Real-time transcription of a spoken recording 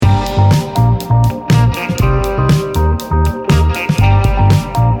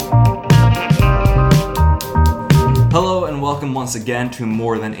once again to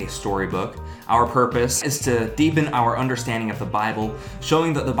More Than a Storybook. Our purpose is to deepen our understanding of the Bible,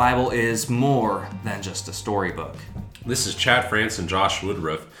 showing that the Bible is more than just a storybook. This is Chad France and Josh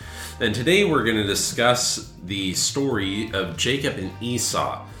Woodruff, and today we're going to discuss the story of Jacob and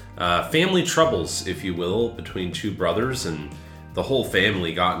Esau. Family troubles, if you will, between two brothers, and the whole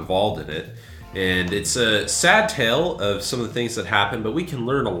family got involved in it. And it's a sad tale of some of the things that happened, but we can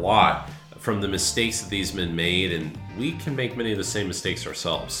learn a lot from the mistakes that these men made, and we can make many of the same mistakes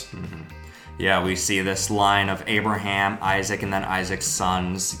ourselves. Mm-hmm. Yeah, we see this line of Abraham, Isaac, and then Isaac's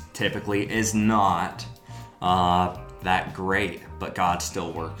sons typically is not that great, but God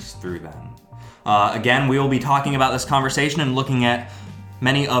still works through them. Again, we will be talking about this conversation and looking at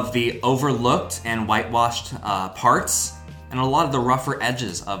many of the overlooked and whitewashed parts and a lot of the rougher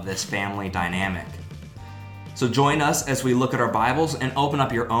edges of this family dynamic. So join us as we look at our Bibles and open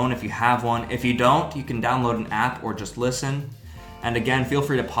up your own if you have one. If you don't, you can download an app or just listen. And again, feel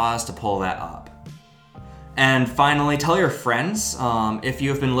free to pause to pull that up. And finally, tell your friends. If you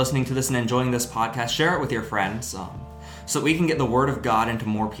have been listening to this and enjoying this podcast, share it with your friends so that we can get the Word of God into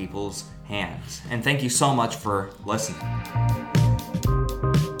more people's hands. And thank you so much for listening.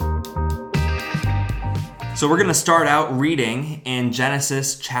 So we're going to start out reading in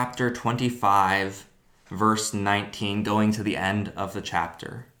Genesis chapter 25, verse 19, going to the end of the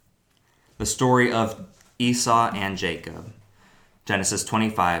chapter. The story of Esau and Jacob. Genesis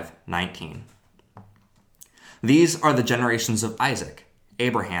 25:19. These are the generations of Isaac,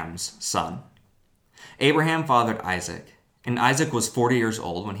 Abraham's son. Abraham fathered Isaac, and Isaac was 40 years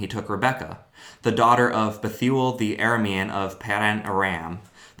old when he took Rebekah, the daughter of Bethuel the Aramean of Padan Aram,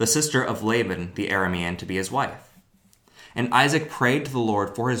 the sister of Laban the Aramean, to be his wife. And Isaac prayed to the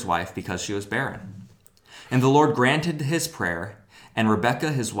Lord for his wife because she was barren. And the Lord granted his prayer, and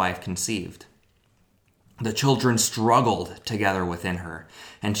Rebekah his wife conceived. The children struggled together within her,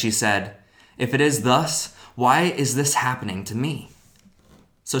 and she said, "If it is thus, why is this happening to me?"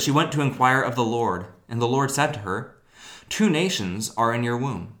 So she went to inquire of the Lord, and the Lord said to her, "Two nations are in your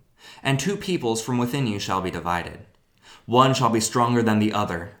womb, and two peoples from within you shall be divided. One shall be stronger than the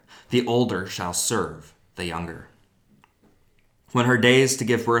other. The older shall serve the younger." When her days to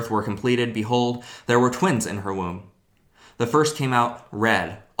give birth were completed, behold, there were twins in her womb. The first came out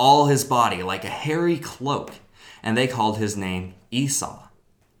red, all his body like a hairy cloak, and they called his name Esau.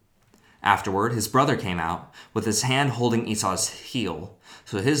 Afterward, his brother came out, with his hand holding Esau's heel,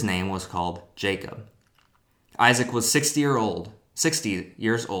 so his name was called Jacob. Isaac was 60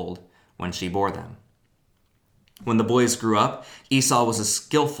 years old when she bore them. When the boys grew up, Esau was a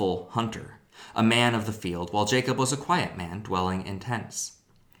skillful hunter, a man of the field, while Jacob was a quiet man dwelling in tents.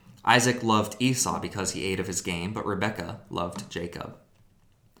 Isaac loved Esau because he ate of his game, but Rebekah loved Jacob.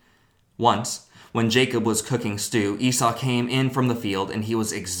 Once, when Jacob was cooking stew, Esau came in from the field, and he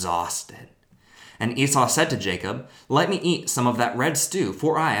was exhausted. And Esau said to Jacob, "Let me eat some of that red stew,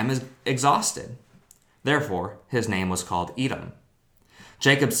 for I am exhausted." Therefore, his name was called Edom.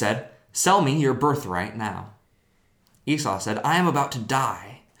 Jacob said, "Sell me your birthright now." Esau said, "I am about to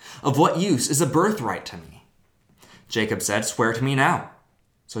die. Of what use is a birthright to me?" Jacob said, "Swear to me now."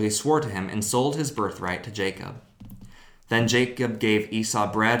 So he swore to him and sold his birthright to Jacob. Then Jacob gave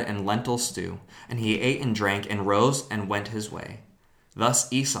Esau bread and lentil stew, and he ate and drank and rose and went his way. Thus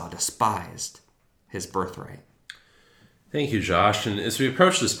Esau despised his birthright. Thank you, Josh. And as we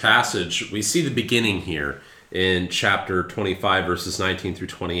approach this passage, we see the beginning here in chapter 25, verses 19 through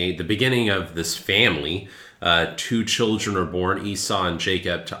 28, the beginning of this family. Two children are born, Esau and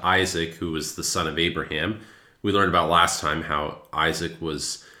Jacob, to Isaac, who was the son of Abraham. We learned about last time how Isaac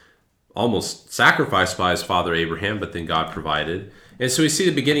was almost sacrificed by his father Abraham, but then God provided. And so we see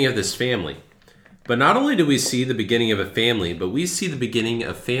the beginning of this family. But not only do we see the beginning of a family, but we see the beginning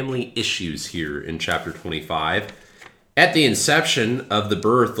of family issues here in chapter 25. At the inception of the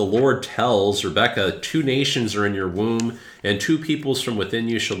birth, the Lord tells Rebekah, "Two nations are in your womb, and two peoples from within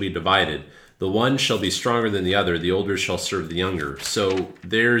you shall be divided. The one shall be stronger than the other. The older shall serve the younger." So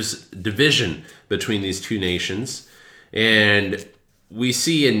there's division between these two nations. And we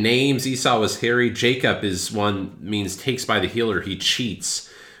see in names, Esau was hairy. Jacob means takes by the heel, or he cheats,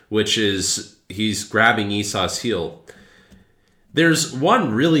 which is he's grabbing Esau's heel. There's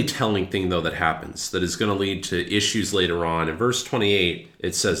one really telling thing, though, that happens that is going to lead to issues later on. In verse 28,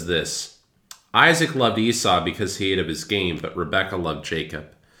 it says this: "Isaac loved Esau because he ate of his game, but Rebekah loved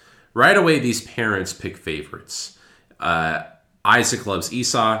Jacob." Right away, these parents pick favorites. Isaac loves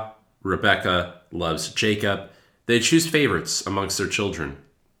Esau. Rebekah loves Jacob. They choose favorites amongst their children.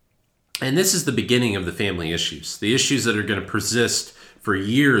 And this is the beginning of the family issues, the issues that are going to persist for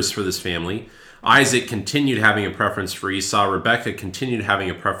years for this family. Isaac continued having a preference for Esau. Rebekah continued having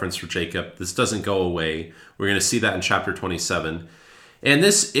a preference for Jacob. This doesn't go away. We're going to see that in chapter 27. And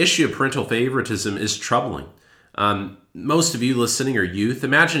this issue of parental favoritism is troubling. Most of you listening are youth.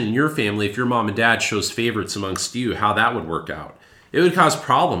 Imagine in your family, if your mom and dad chose favorites amongst you, how that would work out. It would cause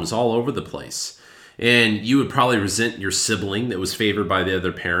problems all over the place. And you would probably resent your sibling that was favored by the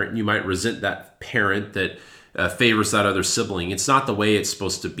other parent. You might resent that parent that favors that other sibling. It's not the way it's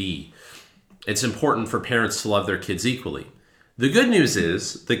supposed to be. It's important for parents to love their kids equally. The good news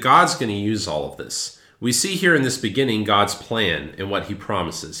is that God's going to use all of this. We see here in this beginning God's plan and what he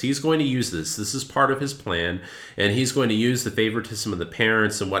promises. He's going to use this. This is part of his plan, and he's going to use the favoritism of the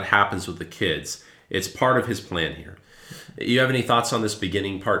parents and what happens with the kids. It's part of his plan here. You have any thoughts on this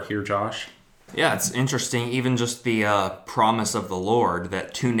beginning part here, Josh? Yeah, it's interesting, even just the promise of the Lord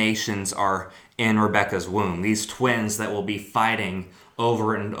that two nations are in Rebekah's womb, these twins that will be fighting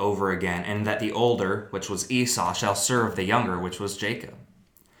over and over again, and that the older, which was Esau, shall serve the younger, which was Jacob.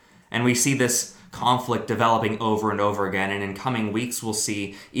 And we see this conflict developing over and over again, and in coming weeks we'll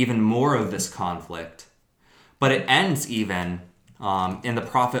see even more of this conflict. But it ends even in the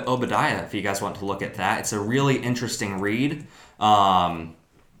prophet Obadiah, if you guys want to look at that. It's a really interesting read.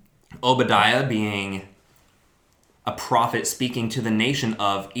 Obadiah being a prophet speaking to the nation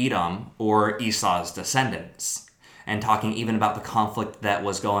of Edom, or Esau's descendants, and talking even about the conflict that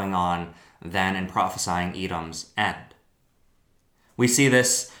was going on then and prophesying Edom's end. We see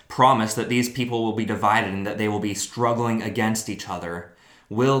this promise that these people will be divided and that they will be struggling against each other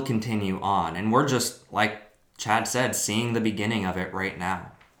will continue on. And we're just, like Chad said, seeing the beginning of it right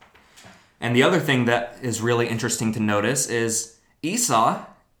now. And the other thing that is really interesting to notice is Esau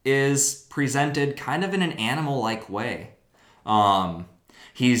is presented kind of in an animal-like way.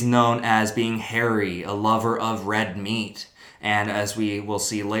 He's known as being hairy, a lover of red meat, and as we will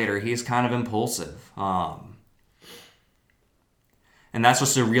see later, he's kind of impulsive. And that's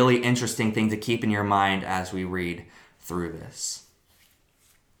just a really interesting thing to keep in your mind as we read through this.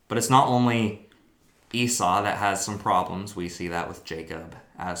 But it's not only Esau that has some problems. We see that with Jacob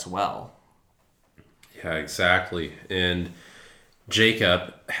as well. Yeah, exactly. And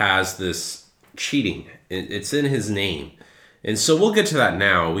Jacob has this cheating. It's in his name. And so we'll get to that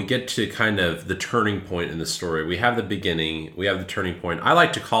now. We get to kind of the turning point in the story. We have the beginning. We have the turning point. I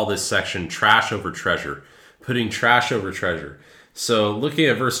like to call this section trash over treasure, putting trash over treasure. So looking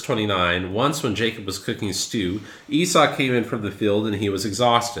at verse 29, once when Jacob was cooking stew, Esau came in from the field and he was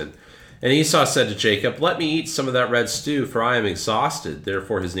exhausted. And Esau said to Jacob, "Let me eat some of that red stew, for I am exhausted."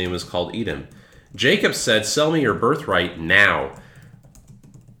 Therefore his name was called Edom. Jacob said, "Sell me your birthright now."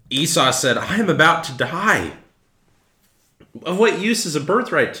 Esau said, "I am about to die. Of what use is a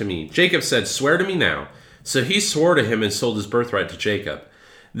birthright to me?" Jacob said, "Swear to me now." So he swore to him and sold his birthright to Jacob.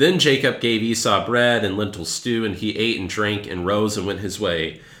 Then Jacob gave Esau bread and lentil stew, and he ate and drank and rose and went his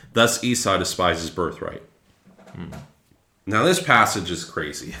way. Thus Esau despised his birthright. Now this passage is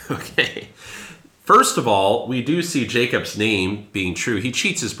crazy, okay? First of all, we do see Jacob's name being true. He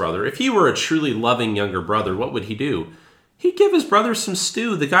cheats his brother. If he were a truly loving younger brother, what would he do? He'd give his brother some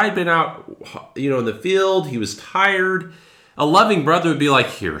stew. The guy had been out, in the field. He was tired. A loving brother would be like,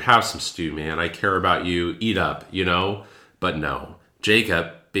 "Here, have some stew, man. I care about you. Eat up, But no,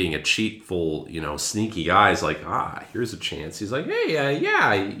 Jacob, being a cheatful, sneaky guy, is like, here's a chance. He's like, "Hey,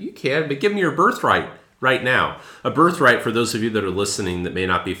 yeah, you can, but give me your birthright right now." A birthright, for those of you that are listening that may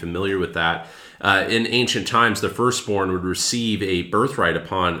not be familiar with that, in ancient times, the firstborn would receive a birthright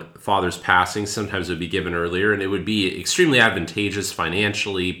upon father's passing. Sometimes it would be given earlier, and it would be extremely advantageous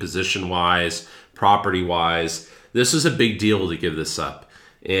financially, position-wise, property-wise. This was a big deal to give this up.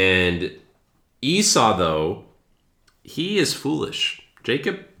 And Esau, though, he is foolish.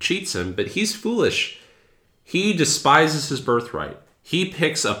 Jacob cheats him, but he's foolish. He despises his birthright. He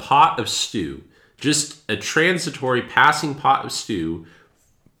picks a pot of stew, just a transitory passing pot of stew,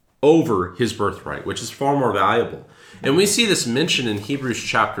 over his birthright, which is far more valuable. And we see this mentioned in Hebrews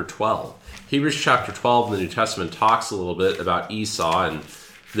chapter 12. Hebrews chapter 12 in the New Testament talks a little bit about Esau and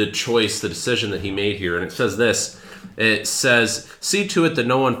the choice, the decision that he made here. And it says this. It says, "See to it that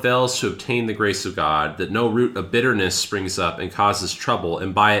no one fails to obtain the grace of God, that no root of bitterness springs up and causes trouble,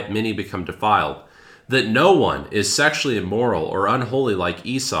 and by it many become defiled. That no one is sexually immoral or unholy like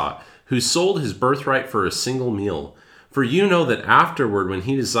Esau, who sold his birthright for a single meal. For you know that afterward, when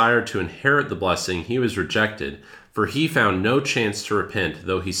he desired to inherit the blessing, he was rejected, for he found no chance to repent,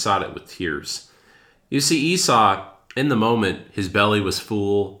 though he sought it with tears." You see, Esau, in the moment, his belly was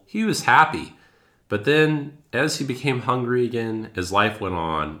full. He was happy. But then, as he became hungry again, as life went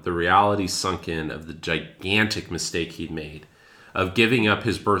on, the reality sunk in of the gigantic mistake he'd made, of giving up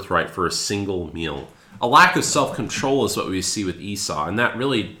his birthright for a single meal. A lack of self-control is what we see with Esau, and that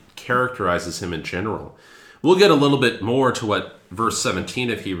really characterizes him in general. We'll get a little bit more to what verse 17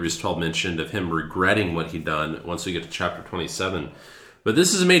 of Hebrews 12 mentioned of him regretting what he'd done once we get to chapter 27. But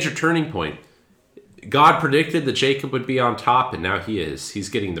this is a major turning point. God predicted that Jacob would be on top, and now he is. He's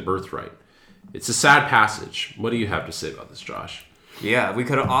getting the birthright. It's a sad passage. What do you have to say about this, Josh? Yeah, we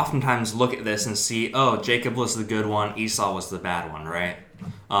could oftentimes look at this and see, oh, Jacob was the good one, Esau was the bad one, right?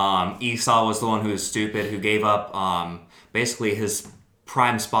 Esau was the one who was stupid, who gave up basically his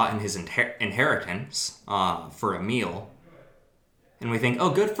prime spot in his inheritance for a meal. And we think,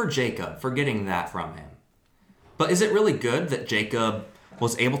 oh, good for Jacob for getting that from him. But is it really good that Jacob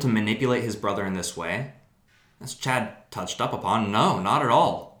was able to manipulate his brother in this way? As Chad touched up upon, no, not at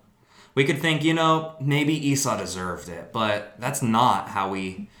all. We could think, maybe Esau deserved it, but that's not how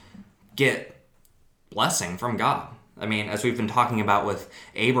we get blessing from God. I mean, as we've been talking about with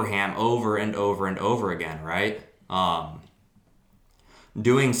Abraham over and over and over again, right?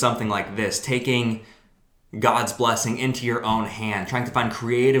 Doing something like this, taking God's blessing into your own hand, trying to find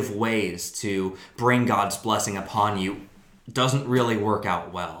creative ways to bring God's blessing upon you, doesn't really work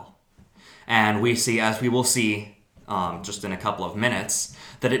out well. And we see, as we will see just in a couple of minutes,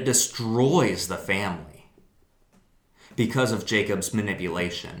 that it destroys the family because of Jacob's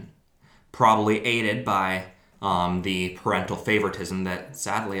manipulation, probably aided by the parental favoritism that,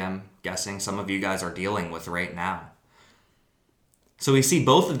 sadly, I'm guessing some of you guys are dealing with right now. So we see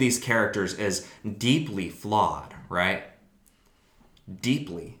both of these characters as deeply flawed, right?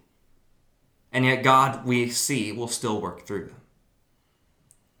 Deeply. And yet God, we see, will still work through them.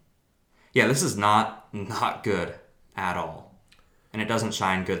 Yeah, this is not good at all. And it doesn't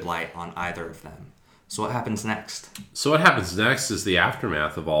shine good light on either of them. So what happens next? So what happens next is the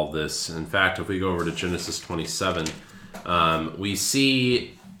aftermath of all this. In fact, if we go over to Genesis 27, we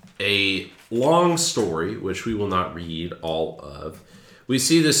see a long story, which we will not read all of. We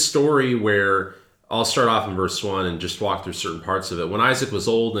see this story where, I'll start off in verse 1 and just walk through certain parts of it. When Isaac was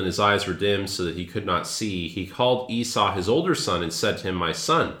old and his eyes were dim so that he could not see, he called Esau his older son and said to him, "My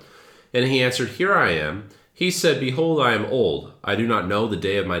son." And he answered, "Here I am." He said, "Behold, I am old. I do not know the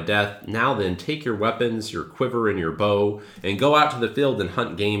day of my death. Now then, take your weapons, your quiver and your bow, and go out to the field and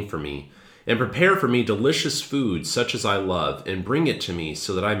hunt game for me. And prepare for me delicious food, such as I love, and bring it to me,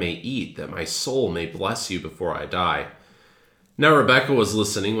 so that I may eat, that my soul may bless you before I die." Now Rebekah was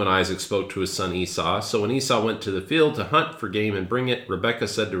listening when Isaac spoke to his son Esau. So when Esau went to the field to hunt for game and bring it, Rebekah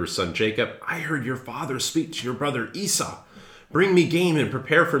said to her son Jacob, "I heard your father speak to your brother Esau. Bring me game and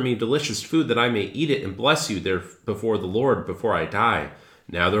prepare for me delicious food, that I may eat it and bless you there before the Lord before I die.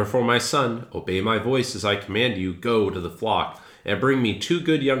 Now therefore, my son, obey my voice as I command you. Go to the flock and bring me 2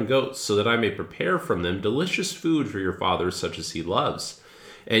 good young goats, so that I may prepare from them delicious food for your father, such as he loves.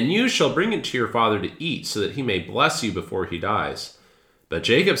 And you shall bring it to your father to eat, so that he may bless you before he dies." But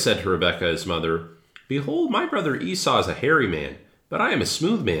Jacob said to Rebekah his mother, "Behold, my brother Esau is a hairy man, but I am a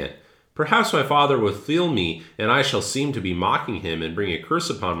smooth man. Perhaps my father will feel me, and I shall seem to be mocking him and bring a curse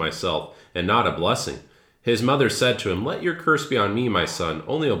upon myself, and not a blessing." His mother said to him, "Let your curse be on me, my son.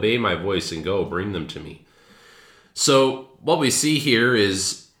 Only obey my voice and go bring them to me." So what we see here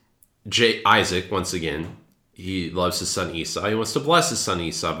is Isaac, once again, he loves his son Esau. He wants to bless his son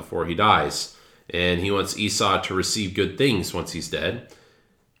Esau before he dies. And he wants Esau to receive good things once he's dead.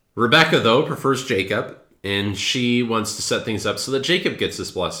 Rebekah, though, prefers Jacob. And she wants to set things up so that Jacob gets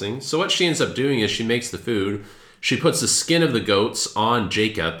this blessing. So what she ends up doing is she makes the food. She puts the skin of the goats on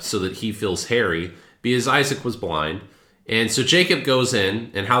Jacob so that he feels hairy, because Isaac was blind. And so Jacob goes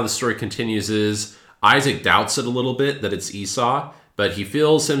in, and how the story continues is Isaac doubts it a little bit that it's Esau, but he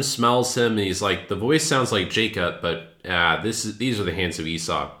feels him, smells him, and he's like, the voice sounds like Jacob, but these are the hands of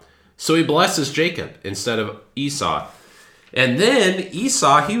Esau. So he blesses Jacob instead of Esau. And then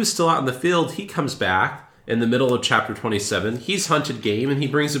Esau, he was still out in the field. He comes back in the middle of chapter 27. He's hunted game, and he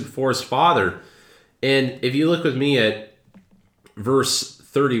brings it before his father. And if you look with me at verse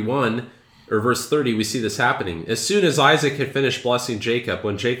 31, or verse 30, we see this happening. As soon as Isaac had finished blessing Jacob,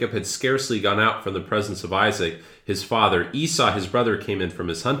 when Jacob had scarcely gone out from the presence of Isaac, his father, Esau, his brother, came in from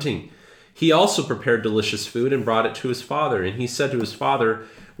his hunting. He also prepared delicious food and brought it to his father. And he said to his father,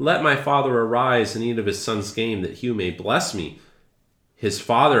 "Let my father arise and eat of his son's game, that he may bless me." His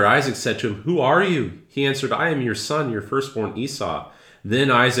father, Isaac, said to him, "Who are you?" He answered, "I am your son, your firstborn Esau." Then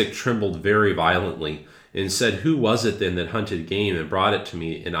Isaac trembled very violently and said, "Who was it then that hunted game and brought it to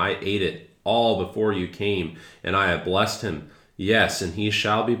me, and I ate it all before you came, and I have blessed him? Yes, and he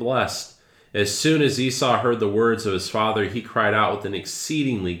shall be blessed." As soon as Esau heard the words of his father, he cried out with an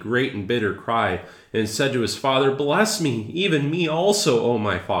exceedingly great and bitter cry, and said to his father, "Bless me, even me also, O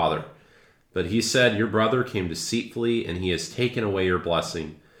my father." But he said, "Your brother came deceitfully, and he has taken away your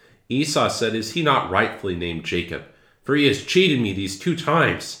blessing." Esau said, "Is he not rightfully named Jacob? For he has cheated me these 2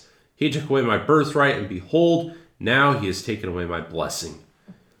 times. He took away my birthright, and behold, now he has taken away my blessing."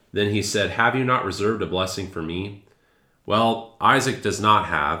 Then he said, "Have you not reserved a blessing for me?" Well, Isaac does not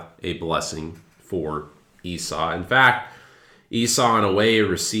have a blessing for Esau. In fact, Esau in a way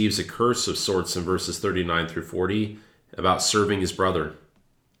receives a curse of sorts in verses 39 through 40 about serving his brother.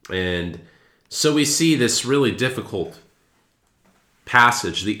 And so we see this really difficult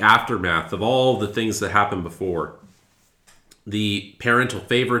passage, the aftermath of all the things that happened before. The parental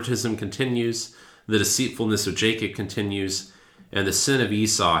favoritism continues, the deceitfulness of Jacob continues, and the sin of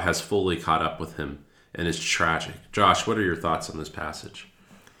Esau has fully caught up with him, and it's tragic. Josh, what are your thoughts on this passage?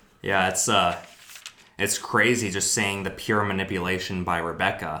 Yeah, it's crazy just saying the pure manipulation by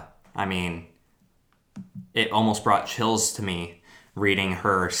Rebekah. I mean, it almost brought chills to me reading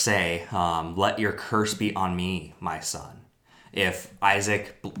her say, "Let your curse be on me, my son." If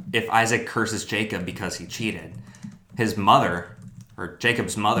Isaac curses Jacob because he cheated, his mother, or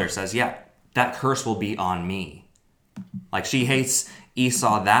Jacob's mother, says, "Yeah, that curse will be on me." Like, she hates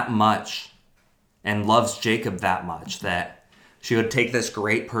Esau that much and loves Jacob that much that she would take this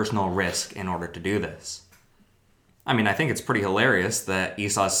great personal risk in order to do this. I mean, I think it's pretty hilarious that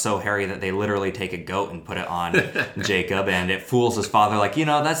Esau's so hairy that they literally take a goat and put it on Jacob, and it fools his father like,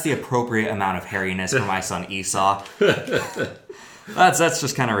 that's the appropriate amount of hairiness for my son Esau. That's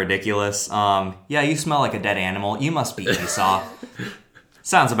just kind of ridiculous. Yeah, you smell like a dead animal. You must be Esau.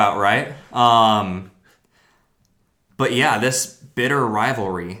 Sounds about right. But yeah, this bitter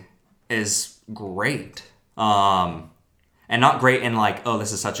rivalry is great. And not great in like, oh,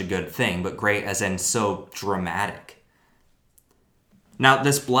 this is such a good thing, but great as in so dramatic. Now,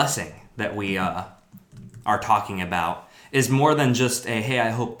 this blessing that we are talking about is more than just a, hey, I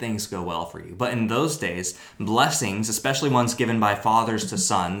hope things go well for you. But in those days, blessings, especially ones given by fathers to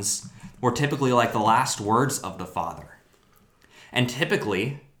sons, were typically like the last words of the father. And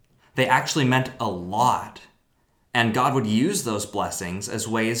typically, they actually meant a lot. And God would use those blessings as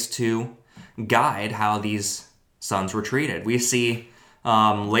ways to guide how these sons were treated. We see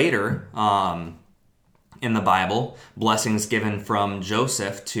later in the Bible blessings given from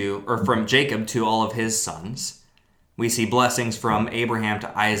from Jacob to all of his sons. We see blessings from Abraham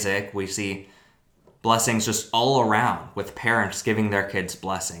to Isaac. We see blessings just all around with parents giving their kids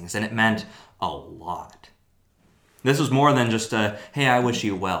blessings, and it meant a lot. This was more than just a, hey, I wish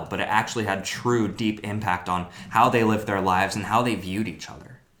you well, but it actually had true, deep impact on how they lived their lives and how they viewed each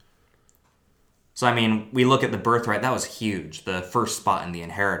other. So, I mean, we look at the birthright, that was huge, the first spot in the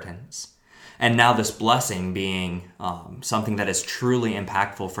inheritance. And now this blessing being something that is truly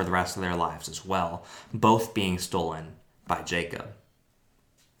impactful for the rest of their lives as well, both being stolen by Jacob.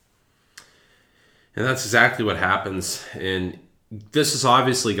 And that's exactly what happens. And this is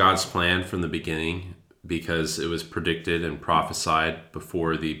obviously God's plan from the beginning, because it was predicted and prophesied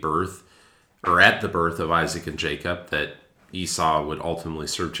before the birth, or at the birth of Isaac and Jacob, that Esau would ultimately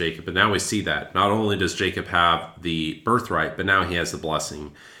serve Jacob. And now we see that. Not only does Jacob have the birthright, but now he has the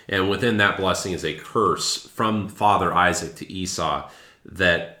blessing. And within that blessing is a curse from father Isaac to Esau,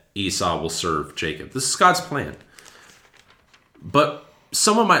 that Esau will serve Jacob. This is God's plan. But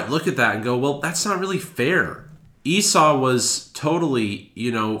someone might look at that and go, well, that's not really fair. Esau was totally,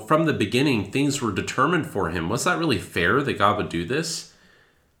 from the beginning, things were determined for him. Was that really fair that God would do this?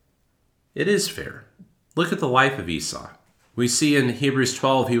 It is fair. Look at the life of Esau. We see in Hebrews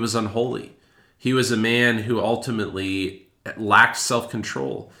 12, he was unholy. He was a man who ultimately lacked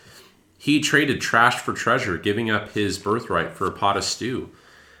self-control. He traded trash for treasure, giving up his birthright for a pot of stew.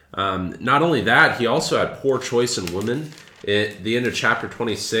 Not only that, he also had poor choice in women. At the end of chapter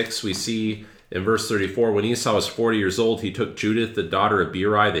 26, we see in verse 34, when Esau was 40 years old, he took Judith, the daughter of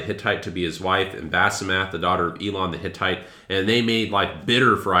Beeri, the Hittite, to be his wife, and Basemath, the daughter of Elon, the Hittite, and they made life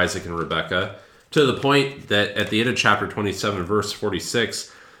bitter for Isaac and Rebekah, to the point that at the end of chapter 27, verse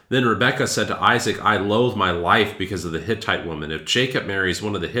 46, then Rebekah said to Isaac, I loathe my life because of the Hittite woman. If Jacob marries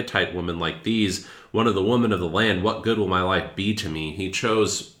one of the Hittite women like these, one of the women of the land, what good will my life be to me? He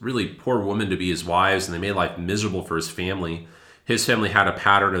chose really poor women to be his wives, and they made life miserable for his family. His family had a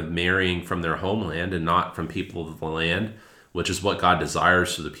pattern of marrying from their homeland and not from people of the land, which is what God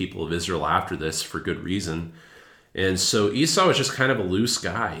desires for the people of Israel after this, for good reason. And so Esau was just kind of a loose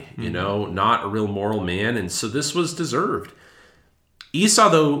guy, not a real moral man. And so this was deserved. Esau,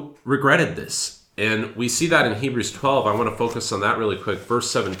 though, regretted this. And we see that in Hebrews 12. I want to focus on that really quick. Verse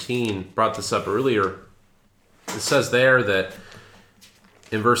 17 brought this up earlier. It says there that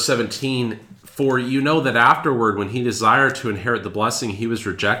in verse 17, "For you know that afterward, when he desired to inherit the blessing, he was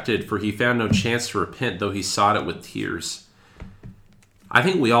rejected, for he found no chance to repent, though he sought it with tears." I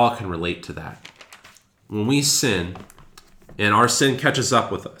think we all can relate to that. When we sin, and our sin catches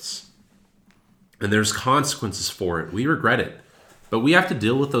up with us, and there's consequences for it, we regret it. But we have to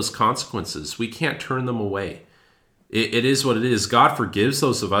deal with those consequences. We can't turn them away. It is what it is. God forgives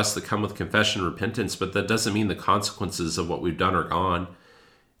those of us that come with confession and repentance, but that doesn't mean the consequences of what we've done are gone.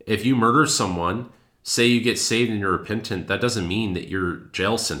 If you murder someone, say you get saved and you're repentant, that doesn't mean that your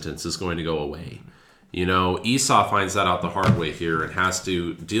jail sentence is going to go away. You know, Esau finds that out the hard way here and has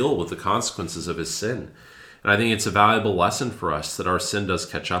to deal with the consequences of his sin. And I think it's a valuable lesson for us that our sin does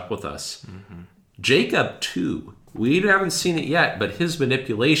catch up with us. Mm-hmm. Jacob, too. We haven't seen it yet, but his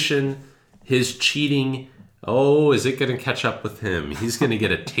manipulation, his cheating, is it going to catch up with him? He's going to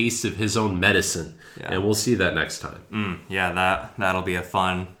get a taste of his own medicine. Yeah. And we'll see that next time. That'll be a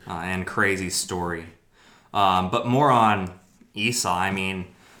fun and crazy story. But more on Esau. I mean,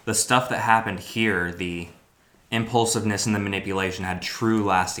 the stuff that happened here, the impulsiveness and the manipulation had true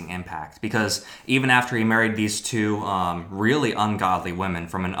lasting impact. Because even after he married these two really ungodly women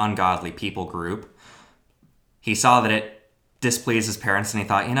from an ungodly people group, he saw that it displeased his parents and he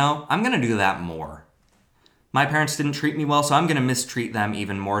thought, I'm going to do that more. My parents didn't treat me well, so I'm going to mistreat them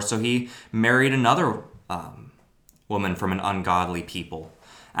even more. So he married another woman from an ungodly people.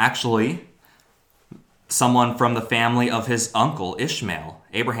 Actually, someone from the family of his uncle, Ishmael,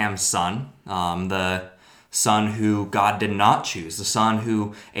 Abraham's son, the son who God did not choose, the son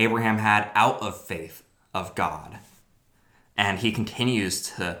who Abraham had out of faith of God. And he continues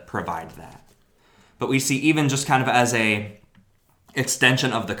to provide that. But we see even just kind of as a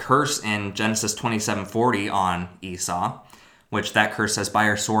extension of the curse in Genesis 27:40 on Esau, which that curse says, "By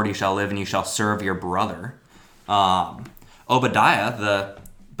your sword you shall live and you shall serve your brother." Obadiah, the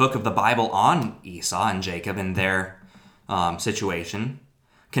book of the Bible on Esau and Jacob and their situation,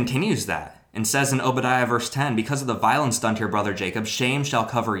 continues that and says in Obadiah verse 10, "Because of the violence done to your brother Jacob, shame shall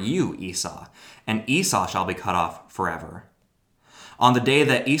cover you, Esau, and Esau shall be cut off forever." On the day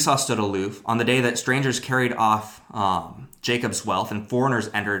that Esau stood aloof, on the day that strangers carried off Jacob's wealth and foreigners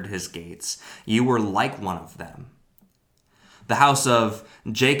entered his gates, you were like one of them. The house of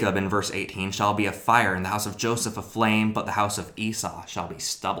Jacob, in verse 18, shall be a fire, and the house of Joseph a flame, but the house of Esau shall be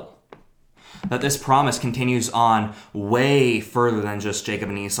stubble. That this promise continues on way further than just Jacob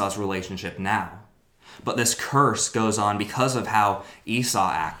and Esau's relationship now. But this curse goes on because of how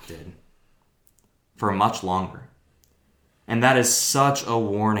Esau acted for much longer. And that is such a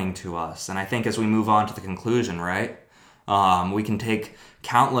warning to us. And I think as we move on to the conclusion, right, we can take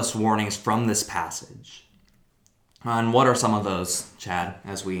countless warnings from this passage. And what are some of those, Chad,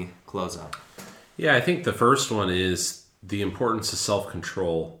 as we close up? Yeah, I think the first one is the importance of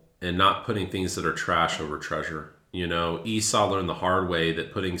self-control and not putting things that are trash over treasure. Esau learned the hard way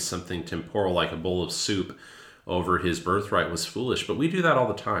that putting something temporal like a bowl of soup over his birthright was foolish. But we do that all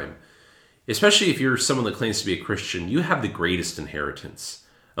the time. Especially if you're someone that claims to be a Christian, you have the greatest inheritance,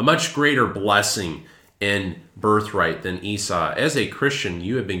 a much greater blessing and birthright than Esau. As a Christian,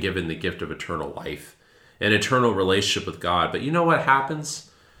 you have been given the gift of eternal life, an eternal relationship with God. But you know what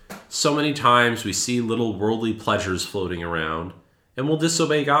happens? So many times we see little worldly pleasures floating around, and we'll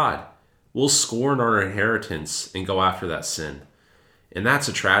disobey God. We'll scorn our inheritance and go after that sin. And that's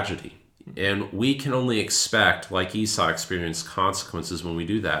a tragedy. And we can only expect, like Esau experienced, consequences when we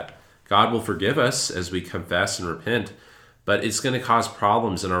do that. God will forgive us as we confess and repent, but it's going to cause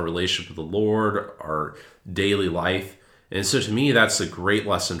problems in our relationship with the Lord, our daily life. And so to me, that's a great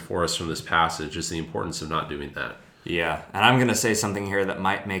lesson for us from this passage, is the importance of not doing that. Yeah, and I'm going to say something here that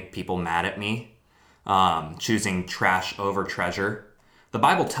might make people mad at me, choosing trash over treasure. The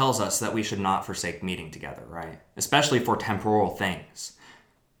Bible tells us that we should not forsake meeting together, right? Especially for temporal things.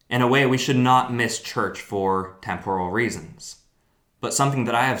 In a way, we should not miss church for temporal reasons. But something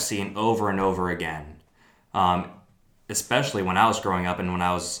that I have seen over and over again, especially when I was growing up and when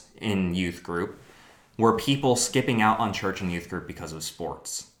I was in youth group, were people skipping out on church and youth group because of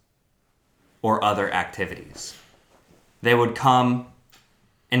sports or other activities. They would come,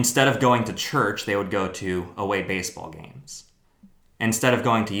 instead of going to church, they would go to away baseball games. Instead of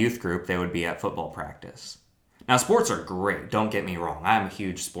going to youth group, they would be at football practice. Now, sports are great, don't get me wrong. I'm a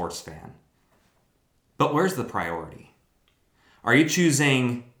huge sports fan. But where's the priority? Are you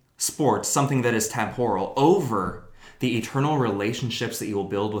choosing sports, something that is temporal, over the eternal relationships that you will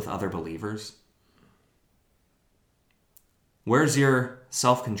build with other believers? Where's your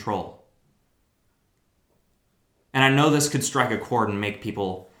self-control? And I know this could strike a chord and make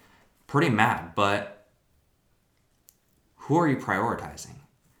people pretty mad, but who are you prioritizing?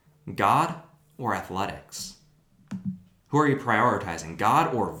 God or athletics? Who are you prioritizing?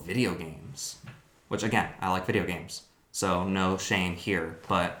 God or video games? Which, again, I like video games, so no shame here.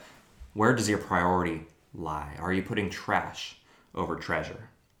 But where does your priority lie? Are you putting trash over treasure?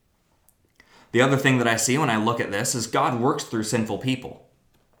 The other thing that I see when I look at this is God works through sinful people.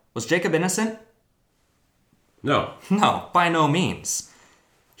 Was Jacob innocent? No. No, by no means.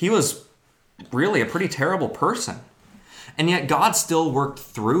 He was really a pretty terrible person. And yet God still worked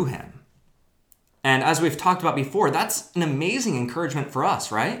through him. And as we've talked about before, that's an amazing encouragement for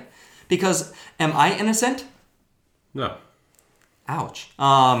us, right? Because am I innocent? No. Ouch.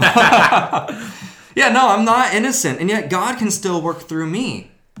 Yeah, no, I'm not innocent. And yet God can still work through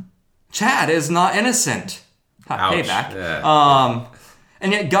me. Chad is not innocent. Ouch. Payback. Yeah.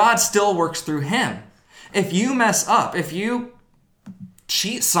 And yet God still works through him. If you mess up, if you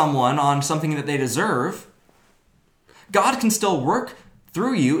cheat someone on something that they deserve, God can still work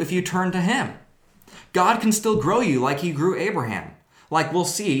through you if you turn to him. God can still grow you like he grew Abraham. Like we'll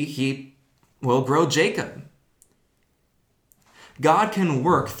see, he will grow Jacob. God can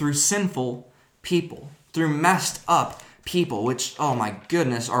work through sinful people, through messed up people, which, oh my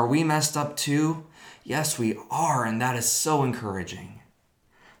goodness, are we messed up too? Yes, we are, and that is so encouraging.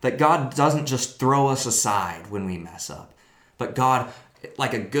 That God doesn't just throw us aside when we mess up, but God,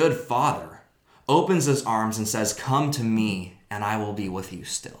 like a good father, opens his arms and says, "Come to me, and I will be with you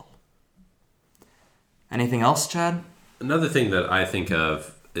still." Anything else, Chad? Another thing that I think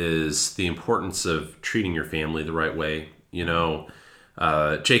of is the importance of treating your family the right way. You know,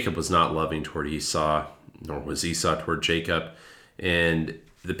 Jacob was not loving toward Esau, nor was Esau toward Jacob. And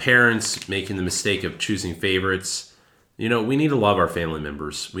the parents making the mistake of choosing favorites, you know, we need to love our family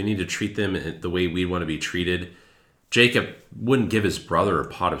members. We need to treat them the way we want to be treated. Jacob wouldn't give his brother a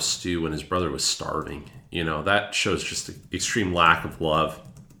pot of stew when his brother was starving. You know, that shows just an extreme lack of love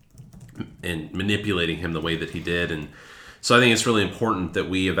and manipulating him the way that he did. And so I think it's really important that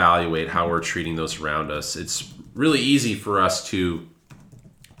we evaluate how we're treating those around us. It's really easy for us to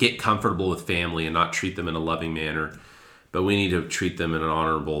get comfortable with family and not treat them in a loving manner, but we need to treat them in an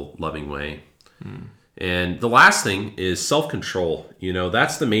honorable, loving way. And the last thing is self-control. You know,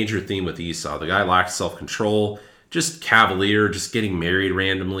 that's the major theme with Esau. The guy lacked self-control, just cavalier, just getting married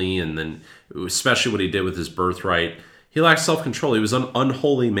randomly, and then especially what he did with his birthright. He lacked self-control. He was an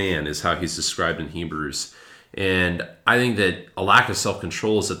unholy man, is how he's described in Hebrews. And I think that a lack of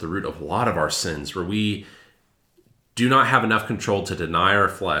self-control is at the root of a lot of our sins, where we do not have enough control to deny our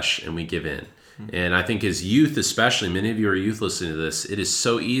flesh and we give in. And I think as youth, especially, many of you are youth listening to this, it is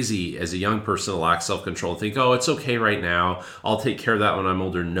so easy as a young person to lack self-control, think, oh, it's okay right now. I'll take care of that when I'm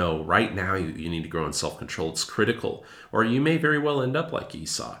older. No, right now you need to grow in self-control. It's critical. Or you may very well end up like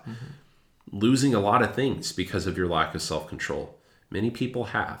Esau, losing a lot of things because of your lack of self-control. Many people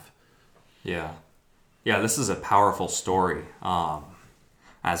have. Yeah. Yeah, this is a powerful story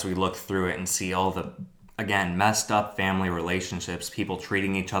as we look through it and see all the, again, messed up family relationships, people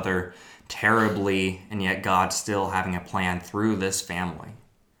treating each other terribly, and yet God still having a plan through this family.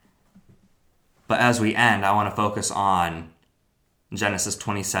 But as we end, I want to focus on Genesis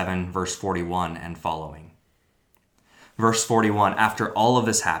 27, verse 41 and following. Verse 41, after all of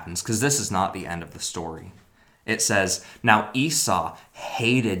this happens, because this is not the end of the story, it says, "Now Esau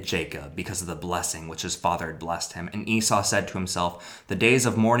hated Jacob because of the blessing which his father had blessed him. And Esau said to himself, 'The days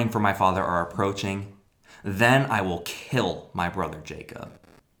of mourning for my father are approaching. Then I will kill my brother Jacob.'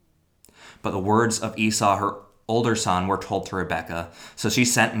 But the words of Esau, her older son, were told to Rebekah. So she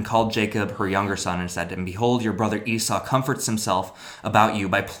sent and called Jacob, her younger son, and said to him, 'Behold, your brother Esau comforts himself about you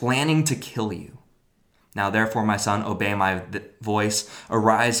by planning to kill you. Now therefore, my son, obey my voice.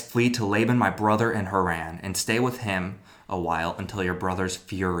 Arise, flee to Laban, my brother, in Haran, and stay with him a while until your brother's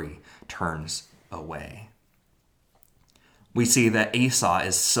fury turns away.'" We see that Esau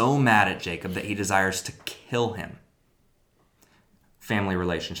is so mad at Jacob that he desires to kill him. Family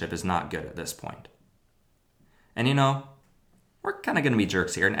relationship is not good at this point. And you know, we're kind of going to be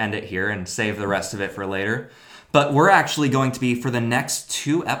jerks here and end it here and save the rest of it for later. But we're actually going to be, for the next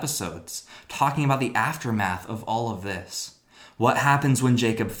 2 episodes, talking about the aftermath of all of this. What happens when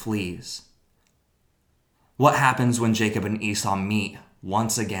Jacob flees? What happens when Jacob and Esau meet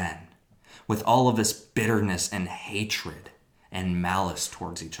once again with all of this bitterness and hatred and malice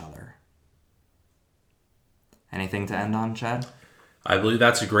towards each other? Anything to end on, Chad? I believe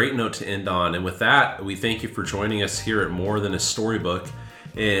that's a great note to end on. And with that, we thank you for joining us here at More Than a Storybook.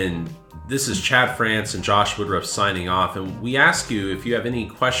 And this is Chad France and Josh Woodruff signing off. And we ask you, if you have any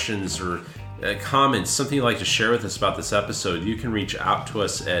questions or comments, something you'd like to share with us about this episode, you can reach out to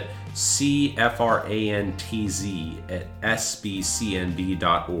us at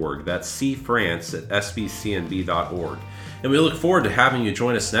cfrantz@sbcnb.org. That's cfrance@sbcnb.org. And we look forward to having you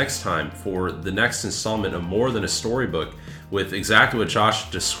join us next time for the next installment of More Than a Storybook with exactly what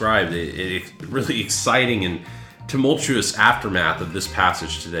Josh described, a really exciting and tumultuous aftermath of this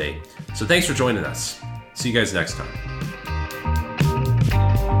passage today. So thanks for joining us. See you guys next time.